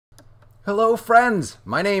Hello, friends.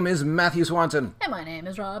 My name is Matthew Swanson. And my name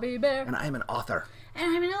is Robbi Behr. And I am an author. And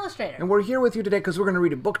I'm an illustrator. And we're here with you today because we're going to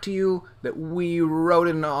read a book to you that we wrote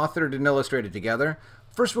and authored and illustrated together.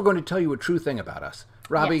 First, we're going to tell you a true thing about us.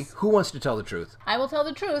 Robbi, Yes. who wants to tell the truth? I will tell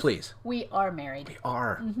the truth. Please. We are married. We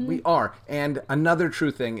are. We are. And another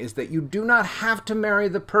true thing is that you do not have to marry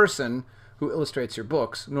the person who illustrates your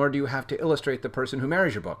books, nor do you have to illustrate the person who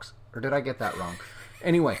marries your books. Or did I get that wrong?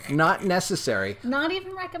 Anyway, not necessary. Not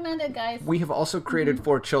even recommended, guys. We have also created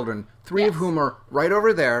 4 children, 3 of whom are right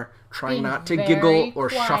over there, trying Being not to very giggle or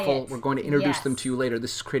quiet. shuffle. We're going to introduce them Yes. to you later.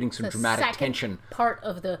 This is creating some The dramatic second tension part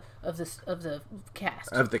of the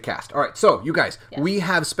cast. of the cast. All right, so you guys, Yes. we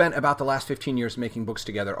have spent about the last 15 years making books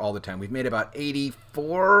together all the time. We've made about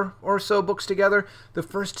 84 or so books together. The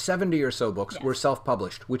first 70 or so books were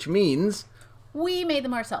self-published, which means We made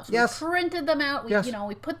them ourselves. Yes. We printed them out. We, Yes.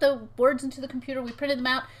 we put the words into the computer. We printed them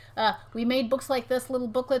out. We made books like this, little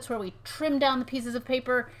booklets where we trimmed down the pieces of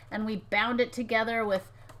paper and we bound it together with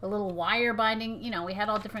a little wire binding. We had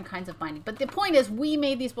all different kinds of binding. But the point is, we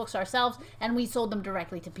made these books ourselves and we sold them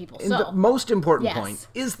directly to people. And the most important Yes. point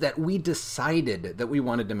is that we decided that we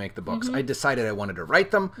wanted to make the books. I decided I wanted to write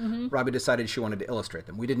them. Robbi decided she wanted to illustrate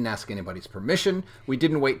them. We didn't ask anybody's permission. We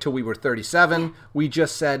didn't wait till we were 37. We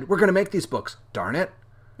just said, we're going to make these books. Darn it.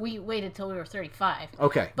 We waited till we were 35.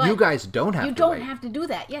 Okay, But you guys don't have to You don't wait. have to do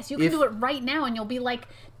that. Yes, you can do it right now and you'll be like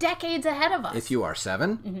decades ahead of us. If you are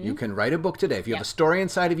 7, you can write a book today. If you have a Yep. story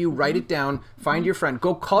inside of you, write it down. Find your friend.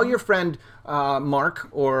 Go call your friend Mark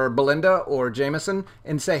or Belinda or Jameson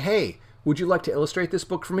and say, hey, would you like to illustrate this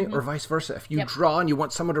book for me? Or vice versa. If you draw and you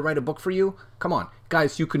want someone to write a book for you, come on.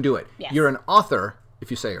 Guys, you can do it. Yes. You're an author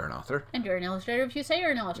if you say you're an author. And you're an illustrator if you say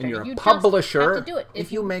you're an illustrator. And you're You a just publisher have to do it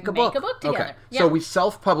if you make a book. together. Okay, Yeah. so we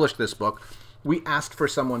self-published this book. We asked for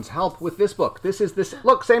someone's help with this book. This is this.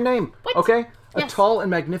 Look, same name. What? Okay? A Yes. tall and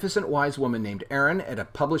magnificent wise woman named Erin at a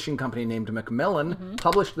publishing company named Macmillan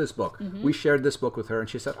published this book. We shared this book with her, and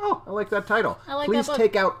she said, "Oh, I like that title. I like Please that book.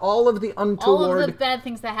 take out all of the untoward." all of the bad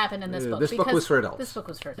things that happen in this book. This book because was for adults. This book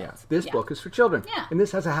was for adults. This Yeah. book is for children. Yeah. And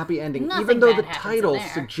this has a happy ending, Nothing even though the bad happens in title there.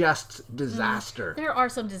 suggests disaster. There are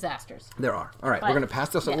some disasters. There are. All right, But- we're going to pass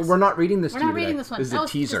this. yes. We're not reading this We're to you not reading today. this one. This is That a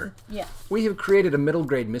was teaser. just- yeah. We have created a middle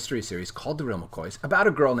grade mystery series called The Real McCoys about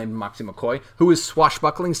a girl named Moxie McCoy who is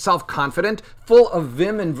swashbuckling, self-confident, full of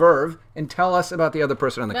vim and verve. And tell us about the other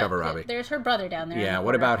person on the cover, Robbi. There's her brother down there. Yeah, in the what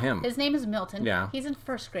corner. about him? His name is Milton. Yeah. He's in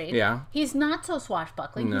first grade. Yeah. He's not so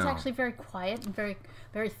swashbuckling. He's No. actually very quiet and very,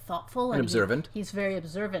 very thoughtful. And observant. He's very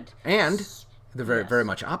observant. And they're very, very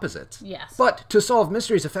much opposites. Yes. But to solve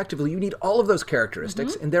mysteries effectively, you need all of those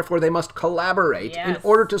characteristics, and therefore they must collaborate in Yes.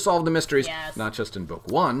 order to solve the mysteries, Yes. not just in book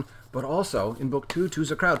 1, but also in book 2,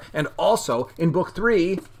 Two's a Crowd, and also in book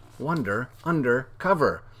 3, Wonder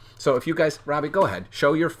Undercover. So if you guys, Robbi, go ahead.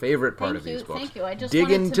 Show your favorite part of these books. Thank you. I just dig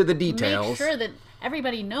wanted into to the details. Make sure that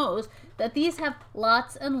everybody knows that these have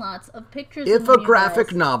lots and lots of pictures. in If them, a you graphic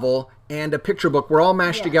guys. novel and a picture book were all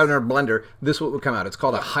mashed Yes. together in a blender, this would come out. It's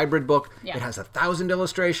called a hybrid book. Yeah. It has 1,000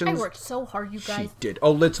 illustrations. I worked so hard, you guys. She did.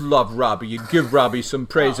 Oh, let's love Robbi. You give Robbi some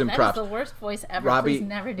praise and That props. is the worst voice ever. Please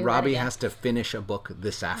never do that Robbi again. has to finish a book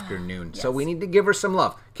this afternoon, so Yes. we need to give her some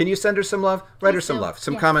love. Can you send her some love? Write her Please some do. love,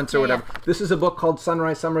 some Yeah. comments or Yeah, whatever. yeah. This is a book called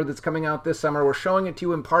Sunrise Summer that's coming out this summer. We're showing it to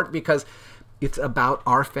you in part because it's about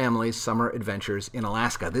our family's summer adventures in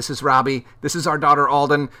Alaska. This is Robbi. This is our daughter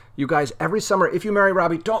Alden. You guys, every summer, if you marry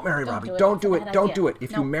Robbi, don't marry Robbi. do it. Don't That's do a it. bad Don't idea. do it.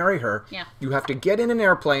 If you No. marry her, Yeah. you have to get in an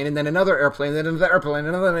airplane and then another airplane, then another airplane,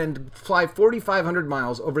 another, and fly 4,500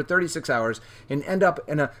 miles over 36 hours and end up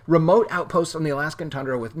in a remote outpost on the Alaskan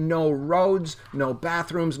tundra with no roads, no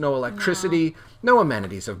bathrooms, no electricity, no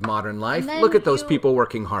amenities of modern life. then Look at those you people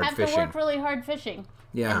working hard have fishing. to work really hard fishing.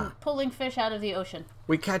 Yeah. And pulling fish out of the ocean.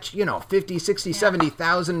 We catch, 50, 60,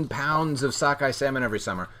 70,000 pounds of sockeye salmon every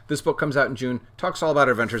summer. This book comes out in June. Talks all about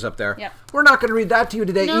our adventures up there. Yep. We're not going to read that to you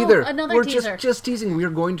today No, either. another We're teaser. just teasing. We are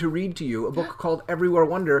going to read to you a book called Everywhere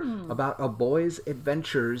Wonder about a boy's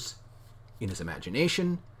adventures in his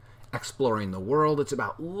imagination, exploring the world. It's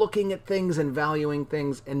about looking at things and valuing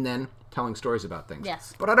things and then telling stories about things.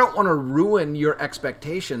 Yes. But I don't want to ruin your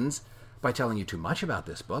expectations by telling you too much about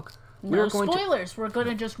this book. No spoilers. We're going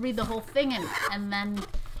to just read the whole thing and then...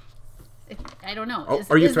 I don't know. Oh,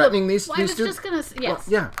 are you threatening these I was two? just going to... Yes.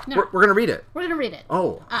 Well, yeah. No. We're going to read it. We're going to read it.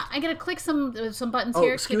 Oh. I'm going to click some buttons Oh,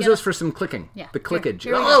 here. excuse to get us for some clicking. Yeah. The clickage.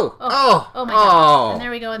 Here we Oh, go. oh, my God. oh. And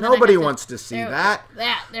there we go. And then I Nobody have to- wants to see there- that.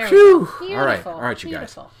 There Phew. we go. Beautiful. All right, you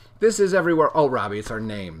Beautiful. guys. This is Everywhere. Oh, Robbi, it's our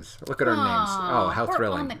names. Look at our names. Oh, how we're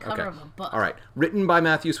thrilling. on the cover okay. of a book. All right. Written by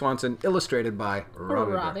Matthew Swanson, illustrated by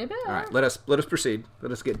Robbi Behr. Robbi Behr. All right, let us proceed.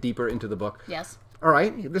 Let us get deeper into the book. Yes. All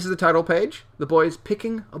right, this is the title page. The boy is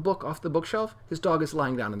picking a book off the bookshelf. His dog is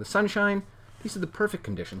lying down in the sunshine. These are the perfect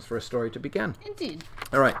conditions for a story to begin. Indeed.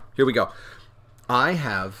 All right, here we go. I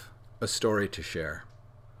have a story to share.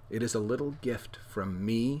 It is a little gift from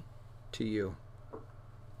me to you.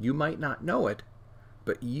 You might not know it,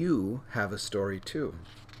 but you have a story too.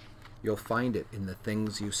 You'll find it in the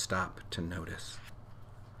things you stop to notice.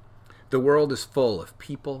 The world is full of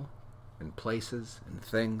people and places and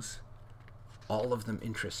things, all of them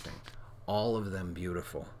interesting, all of them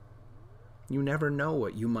beautiful. You never know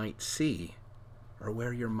what you might see or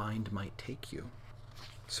where your mind might take you.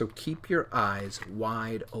 So keep your eyes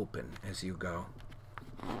wide open as you go.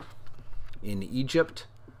 In Egypt,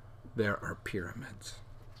 there are pyramids.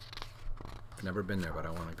 I've never been there, but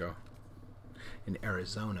I want to go. In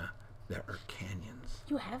Arizona, there are canyons.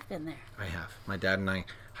 You have been there. I have. My dad and I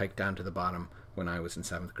hiked down to the bottom when I was in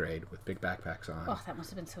 7th grade with big backpacks on. Oh, that must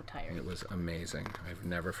have been so tiring. It was amazing. I've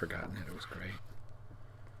never forgotten it. It was great.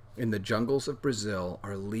 In the jungles of Brazil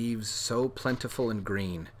are leaves so plentiful and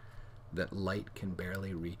green that light can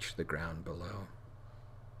barely reach the ground below.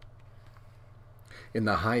 In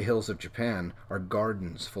the high hills of Japan are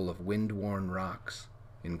gardens full of wind-worn rocks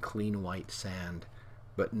in clean white sand,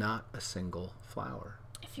 but not a single flower.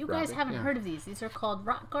 If you guys haven't heard of these are called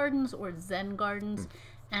rock gardens or Zen gardens.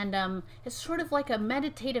 And it's sort of like a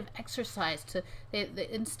meditative exercise.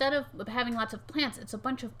 Instead of having lots of plants, it's a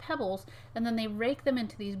bunch of pebbles, and then they rake them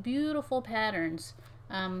into these beautiful patterns.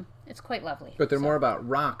 It's quite lovely. But they're more about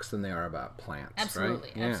rocks than they are about plants,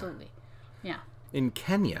 absolutely, right? Absolutely. Yeah. In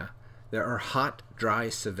Kenya, there are hot, dry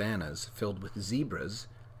savannas filled with zebras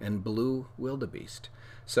and blue wildebeest.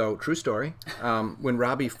 So, true story. When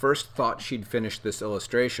Robbi first thought she'd finished this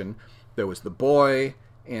illustration, there was the boy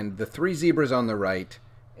and the 3 zebras on the right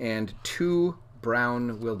and 2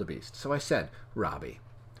 brown wildebeest. So I said, Robbi,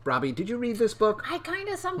 did you read this book? I kind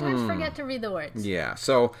of sometimes forget to read the words. Yeah,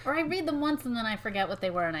 so... Or I read them once and then I forget what they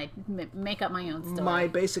were and I make up my own story. My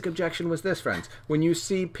basic objection was this, friends. When you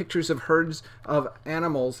see pictures of herds of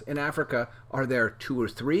animals in Africa, are there 2 or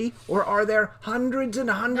 3? Or are there hundreds and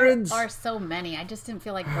hundreds? There are so many. I just didn't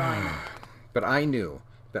feel like drawing them. But I knew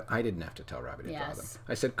that I didn't have to tell Robbi to draw them.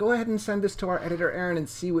 I said, go ahead and send this to our editor, Erin, and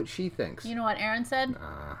see what she thinks. You know what Erin said?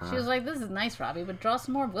 She was like, this is nice, Robbi, but draw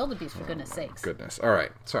some more wildebeest, for goodness sakes. Goodness. All right.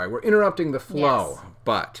 Sorry, we're interrupting the flow. Yes.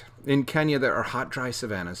 But in Kenya, there are hot, dry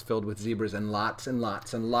savannas filled with zebras and lots and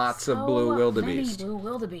lots and lots of blue wildebeest. Many blue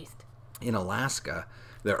wildebeest. In Alaska,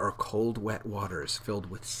 there are cold, wet waters filled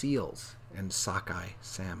with seals and sockeye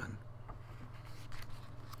salmon.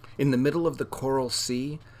 In the middle of the Coral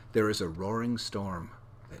Sea, there is a roaring storm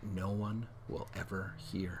that no one will ever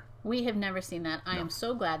hear. We have never seen that. I am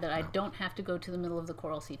so glad that I don't have to go to the middle of the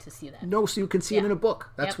Coral Sea to see that. No, so you can see it in a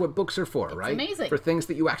book. That's what books are for, right? Amazing. For things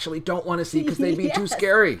that you actually don't want to see because they'd be too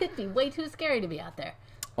scary. It'd be way too scary to be out there.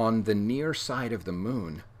 On the near side of the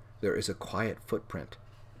moon, there is a quiet footprint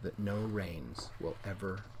that no rains will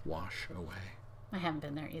ever wash away. I haven't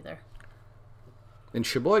been there either. In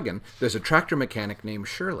Sheboygan, there's a tractor mechanic named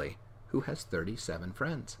Shirley who has 37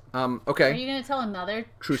 friends. Okay. Are you going to tell another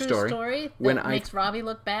true story that makes Robbi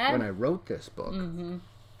look bad? When I wrote this book,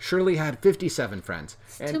 Shirley had 57 friends.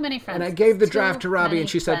 Too many friends. And I gave the draft to Robbi, and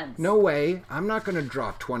she said, no way, I'm not going to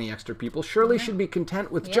draw 20 extra people. Shirley should be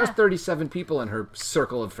content with just 37 people in her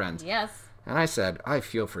circle of friends. Yes. And I said, I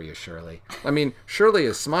feel for you, Shirley. I mean, Shirley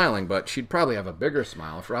is smiling, but she'd probably have a bigger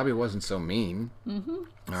smile if Robbi wasn't so mean.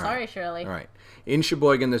 Sorry, Shirley. All right. In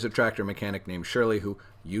Sheboygan, there's a tractor mechanic named Shirley who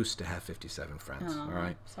used to have 57 friends. All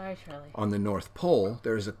right. Sorry, Shirley. On the North Pole,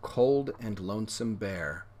 there is a cold and lonesome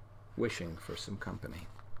bear wishing for some company.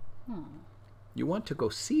 You want to go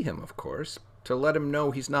see him, of course, to let him know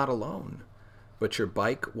he's not alone. But your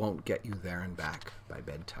bike won't get you there and back by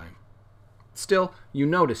bedtime. Still, you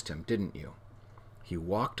noticed him, didn't you? He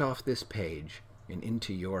walked off this page and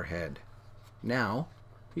into your head. Now,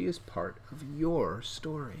 he is part of your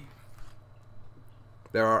story.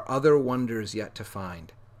 There are other wonders yet to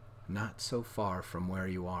find, not so far from where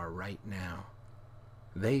you are right now.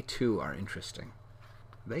 They too are interesting.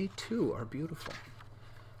 They too are beautiful.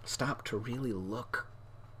 Stop to really look,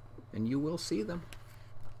 and you will see them.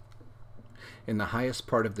 In the highest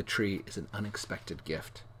part of the tree is an unexpected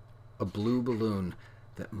gift, a blue balloon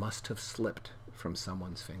that must have slipped from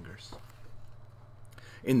someone's fingers.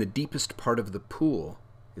 In the deepest part of the pool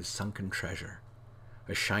is sunken treasure,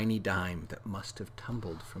 a shiny dime that must have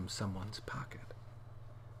tumbled from someone's pocket.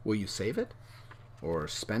 Will you save it, or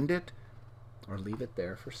spend it, or leave it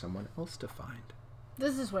there for someone else to find?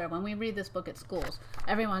 This is where, when we read this book at schools,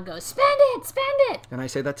 everyone goes, spend it, spend it! And I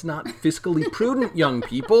say, that's not fiscally prudent, young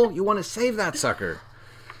people. You want to save that sucker.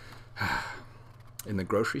 In the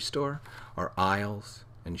grocery store are aisles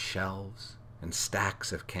and shelves and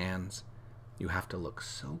stacks of cans. You have to look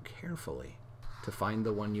so carefully to find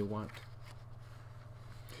the one you want.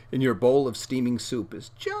 In your bowl of steaming soup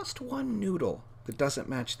is just one noodle that doesn't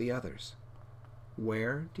match the others.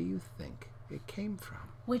 Where do you think it came from?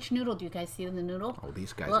 Which noodle? Do you guys see the noodle? Oh,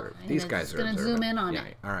 these guys Look, are observant. Going to zoom in on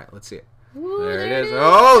it. All right, let's see it. Ooh, there it is.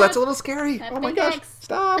 Oh, that's a little scary. That Oh my big gosh, X.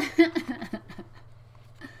 stop.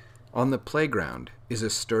 On the playground is a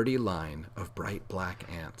sturdy line of bright black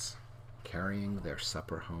ants carrying their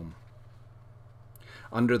supper home.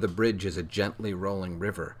 Under the bridge is a gently rolling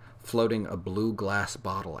river, floating a blue glass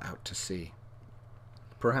bottle out to sea.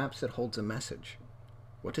 Perhaps it holds a message.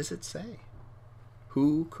 What does it say?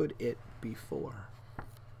 Who could it be for?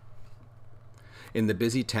 In the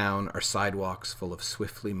busy town are sidewalks full of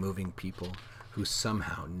swiftly moving people who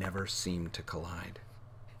somehow never seem to collide.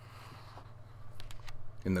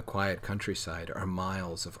 In the quiet countryside are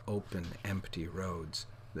miles of open, empty roads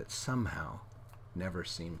that somehow never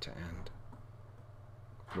seem to end.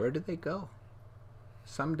 Where do they go?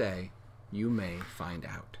 Someday you may find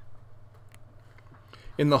out.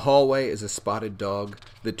 In the hallway is a spotted dog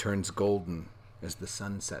that turns golden as the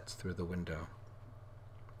sun sets through the window.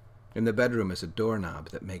 In the bedroom is a doorknob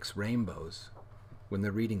that makes rainbows when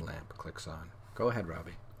the reading lamp clicks on. Go ahead,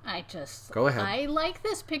 Robbi. Go ahead. I like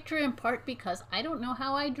this picture in part because I don't know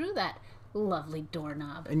how I drew that lovely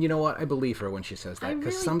doorknob. And you know what? I believe her when she says that.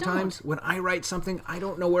 Because really sometimes when I write something, I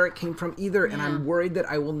don't know where it came from either. And I'm worried that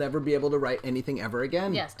I will never be able to write anything ever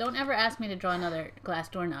again. Yes, don't ever ask me to draw another glass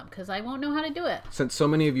doorknob because I won't know how to do it. Since so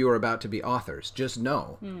many of you are about to be authors, just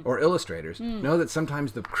know, or illustrators, know that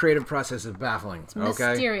sometimes the creative process is baffling. It's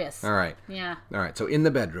mysterious. All right. Yeah. All right. So in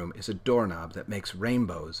the bedroom is a doorknob that makes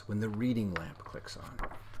rainbows when the reading lamp clicks on.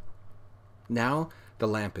 Now the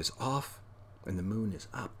lamp is off and the moon is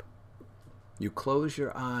up. You close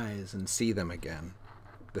your eyes and see them again,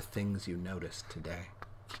 the things you noticed today.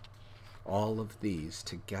 All of these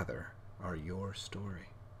together are your story.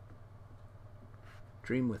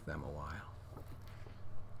 Dream with them a while.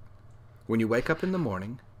 When you wake up in the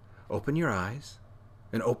morning, open your eyes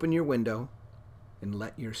and open your window and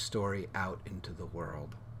let your story out into the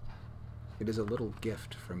world. It is a little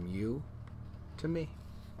gift from you to me.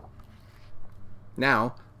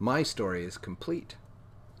 Now, my story is complete,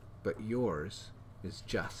 but yours is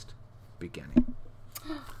just beginning.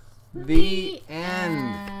 The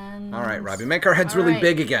end. All right, Robbi, make our heads really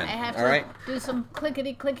big again. I have all right? to do some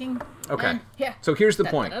clickety clicking. Okay. Here. So here's the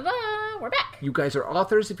point. We're back. You guys are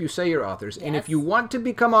authors if you say you're authors. Yes. And if you want to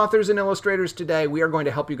become authors and illustrators today, we are going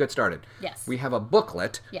to help you get started. Yes. We have a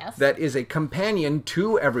booklet that is a companion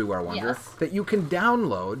to Everywhere Wonder that you can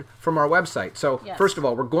download from our website. So first of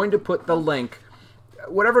all, we're going to put the link,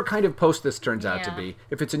 whatever kind of post this turns out to be.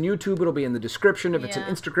 If it's on YouTube, it'll be in the description. If it's on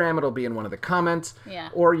Instagram, it'll be in one of the comments.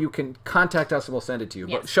 Or you can contact us and we'll send it to you.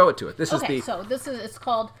 But show it to it. This is the... so this is, it's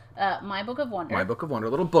called My Book of Wonder. My Book of Wonder, a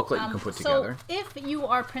little booklet you can put together. So if you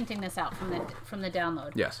are printing this out from the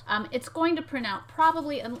download, yes, it's going to print out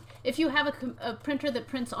probably, if you have a printer that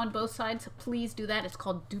prints on both sides, please do that. It's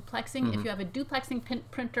called duplexing. If you have a duplexing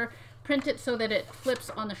printer, print it so that it flips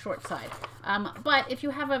on the short side. But if you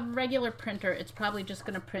have a regular printer, it's probably just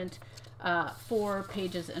going to print 4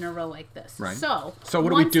 pages in a row like this. Right. So what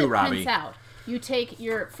do we do, Robbi? Prints out, you take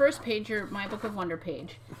your first page, your My Book of Wonder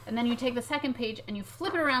page, and then you take the second page and you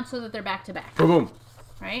flip it around so that they're back to back. Boom, boom.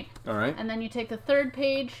 Right? All right. And then you take the third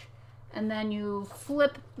page and then you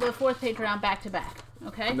flip the fourth page around back to back.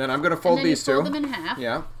 Okay? And then I'm going to fold these two. Fold them in half.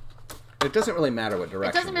 Yeah. It doesn't really matter what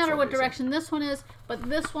direction. It doesn't matter what direction this one is, but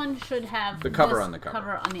this one should have the cover on the cover.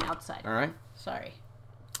 Cover on the outside. All right. Sorry.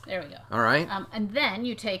 There we go. All right. And then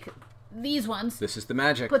you take these ones. This is the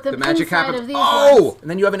magic. Put the magic happens. Of these ones, and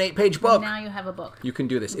then you have an 8-page book. Now you have a book. You can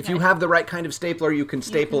do this. Okay. If you have the right kind of stapler, you can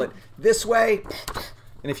staple it this way.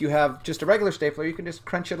 And if you have just a regular stapler, you can just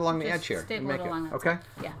crunch it along the edge here. Staple it along that okay?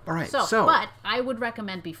 Yeah. All right. So, but I would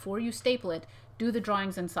recommend before you staple it, do the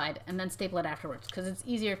drawings inside and then staple it afterwards because it's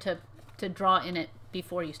easier to draw in it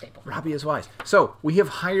before you staple. Robbi is wise. So we have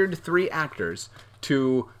hired 3 actors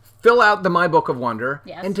to fill out the My Book of Wonder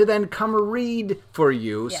and to then come read for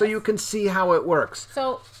you so you can see how it works.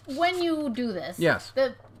 So when you do this,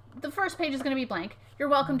 the first page is going to be blank. You're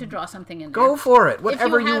welcome to draw something in there. Go for it.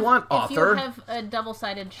 Whatever you want, author. If you have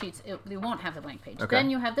double-sided sheets, you won't have the blank page. Okay. Then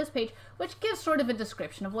you have this page, which gives sort of a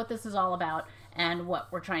description of what this is all about and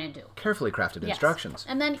what we're trying to do. Carefully crafted instructions.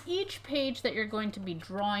 And then each page that you're going to be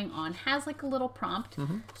drawing on has like a little prompt.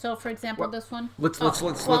 So, for example, this one. Let's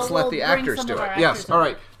let the actors do it. Yes. All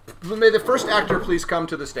right. May the first actor please come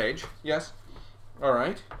to the stage. Yes. All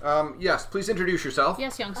right. Yes. Please introduce yourself.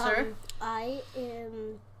 Yes, young sir. I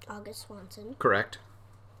am August Swanson. Correct.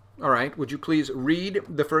 All right. Would you please read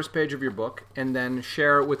the first page of your book and then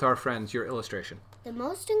share with our friends your illustration? The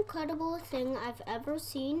most incredible thing I've ever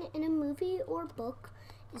seen in a movie or book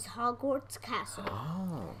is Hogwarts Castle.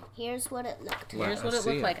 Oh. Here's what it looked like. Here's what it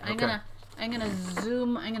looked like. I'm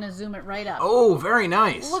gonna zoom it right up. Oh, very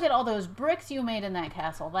nice. Look at all those bricks you made in that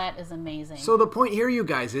castle. That is amazing. So the point here, you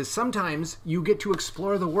guys, is sometimes you get to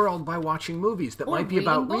explore the world by watching movies that might be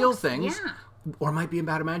about real things. Yeah. Or might be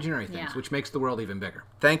about imaginary things, Yeah. which makes the world even bigger.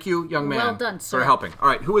 Thank you, young man, Well done, sir. for helping. All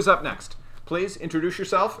right, who is up next? Please introduce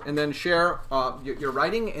yourself and then share your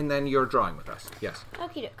writing and then your drawing with us. Yes.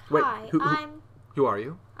 Okie doke. Wait, Hi, who are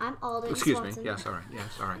you? I'm Alden Excuse Swanson. me. Yes, all right.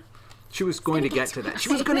 Yes, all right. She was going to get to that. She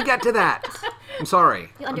was going to get to that. I'm sorry.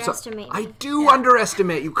 You underestimate me. I do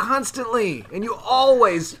underestimate you constantly, and you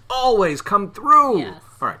always come through. Yes.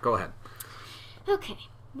 All right, go ahead. Okay.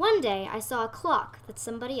 One day I saw a clock that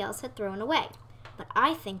somebody else had thrown away, but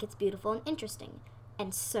I think it's beautiful and interesting,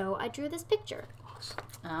 and so I drew this picture.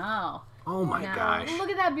 Oh. Oh my Now, gosh. Look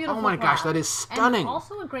at that beautiful Oh my gosh, clock. that is stunning. And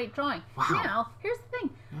also a great drawing. Wow. Now, here's the thing.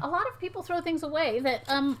 A lot of people throw things away that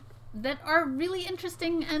are really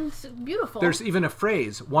interesting and beautiful. There's even a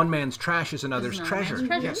phrase, one man's trash is another's treasure.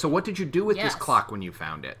 Yeah, so what did you do with this Yes. clock when you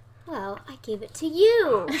found it? Well, I gave it to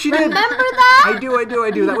you. She did. Remember that? I do.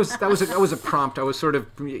 That was a prompt. I was sort of,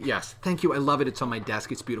 yes. Thank you. I love it. It's on my desk.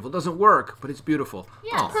 It's beautiful. It doesn't work, but it's beautiful.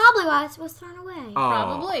 Yes. Oh. Probably why it was thrown away.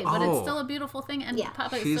 Probably, but Oh. it's still a beautiful thing. And Yeah.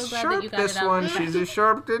 Papa is She's so glad sharp, that you got this it out. one. She's a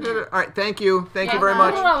sharp. All right, thank you. Thank you very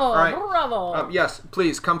Bravo, much. All right. bravo. Yes,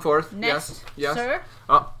 please come forth. Next, yes. sir.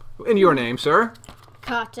 In your name, sir.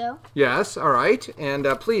 Kato. Yes, all right. And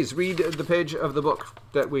please read the page of the book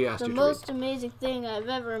that we asked The you to most amazing thing I've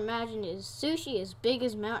ever imagined is sushi as big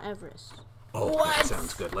as Mount Everest. read. Oh, What? that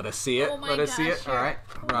sounds good. Let us see it. Oh my Let us see gosh, it. sure. All right,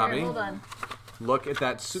 Here, Robbie. hold on. Look at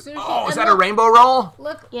that. Sushi. Oh, is And that a look. rainbow roll?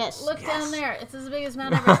 Look. Yes. Look Yes. down there. It's as big as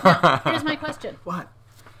Mount Everest. Now, here's my question. What?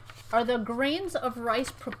 Are the grains of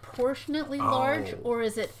rice proportionately large, Oh. or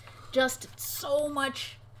is it just so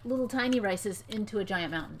much little tiny rices into a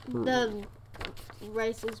giant mountain? The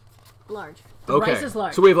rice is large. The Okay. rice is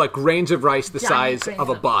large. So we have like grains of rice the Giant size grains of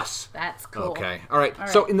a of- bus. That's cool. Okay. All right. All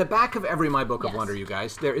So right. in the back of every My Book of Yes. Wonder, you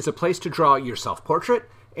guys, there is a place to draw your self-portrait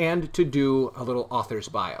and to do a little author's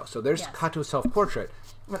bio. So there's Yes. Kato's self-portrait.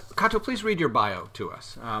 Kato, please read your bio to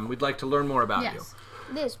us. We'd like to learn more about you. Yes.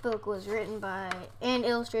 This book was written by and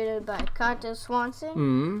illustrated by Matthew Swanson.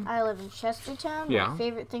 Mm-hmm. I live in Chestertown. Yeah. My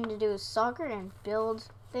favorite thing to do is soccer and build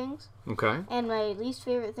things. Okay. And my least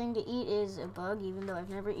favorite thing to eat is a bug, even though I've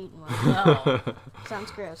never eaten one. Oh,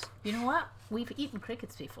 Sounds gross. you know what? We've eaten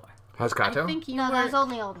crickets before. Has Kato? I think you No, were. that was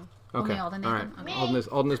only Alden. Okay. Only Alden, All Nathan? right. Okay.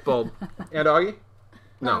 Alden is bold. And Augie?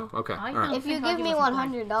 No. Okay. I All right. don't If you think I'll give me us a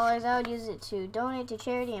point. $100, I would use it to donate to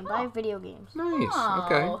charity and buy video games. Nice. Oh.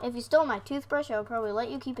 Okay. If you stole my toothbrush, I would probably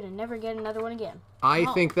let you keep it and never get another one again. I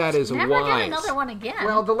think that is Never wise. get another one again.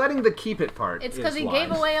 Well, the letting the keep it part. it's because because he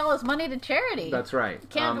gave away all his money to charity. That's right.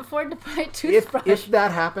 Can't afford to buy a toothbrush. If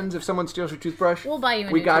that happens, if someone steals your toothbrush, We'll buy you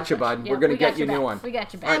a we new got you, toothbrush. bud. Yeah, We're going to we got get you a your new back. one. We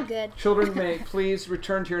got your All back. right. Good. Children, may please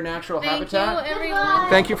return to your natural Thank habitat. you, everyone.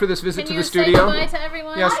 Thank you for this visit Can to you the say studio. goodbye to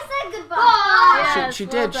everyone? Yes. Say goodbye. Yes, She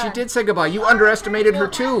well did. She done. did say goodbye. You underestimated her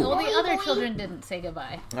Well, too. the other children didn't say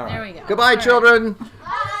goodbye. All right. There we go. Goodbye, All right. children.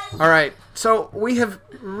 All right. So we have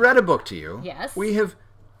read a book to you. Yes. We have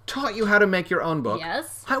taught you how to make your own book.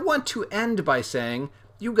 Yes. I want to end by saying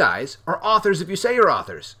you guys are authors if you say you're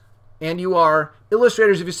authors. And you are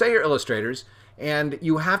illustrators if you say you're illustrators. And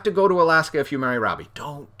you have to go to Alaska if you marry Robbi.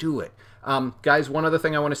 Don't do it. Guys, one other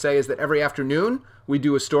thing I want to say is that every afternoon we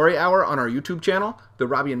do a story hour on our YouTube channel, the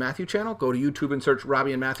Robbi and Matthew channel. Go to YouTube and search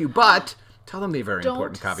Robbi and Matthew. But tell them the very Don't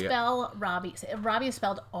important caveat. spell Robbi. Robbi is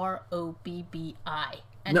spelled R-O-B-B-I.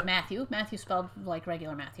 And No. Matthew spelled like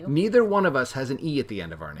regular Matthew. Neither one of us has an E at the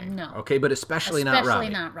end of our name. No. Okay, but especially not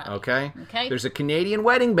Robbi. Okay? Okay. There's a Canadian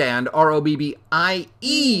wedding band,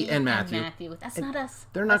 R-O-B-B-I-E and Matthew. That's not us.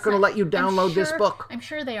 They're not That's gonna let you I'm download this sure- book. I'm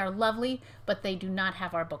sure they are lovely, but they do not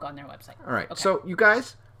have our book on their website. All right, Okay. so you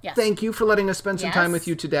guys, Yes. thank you for letting us spend some time Yes. with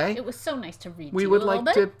you today. It was so nice to read We to you would a little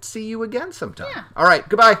like bit. to see you again sometime. Yeah. All right,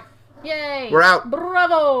 goodbye. Yay. We're out.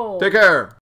 Bravo. Take care.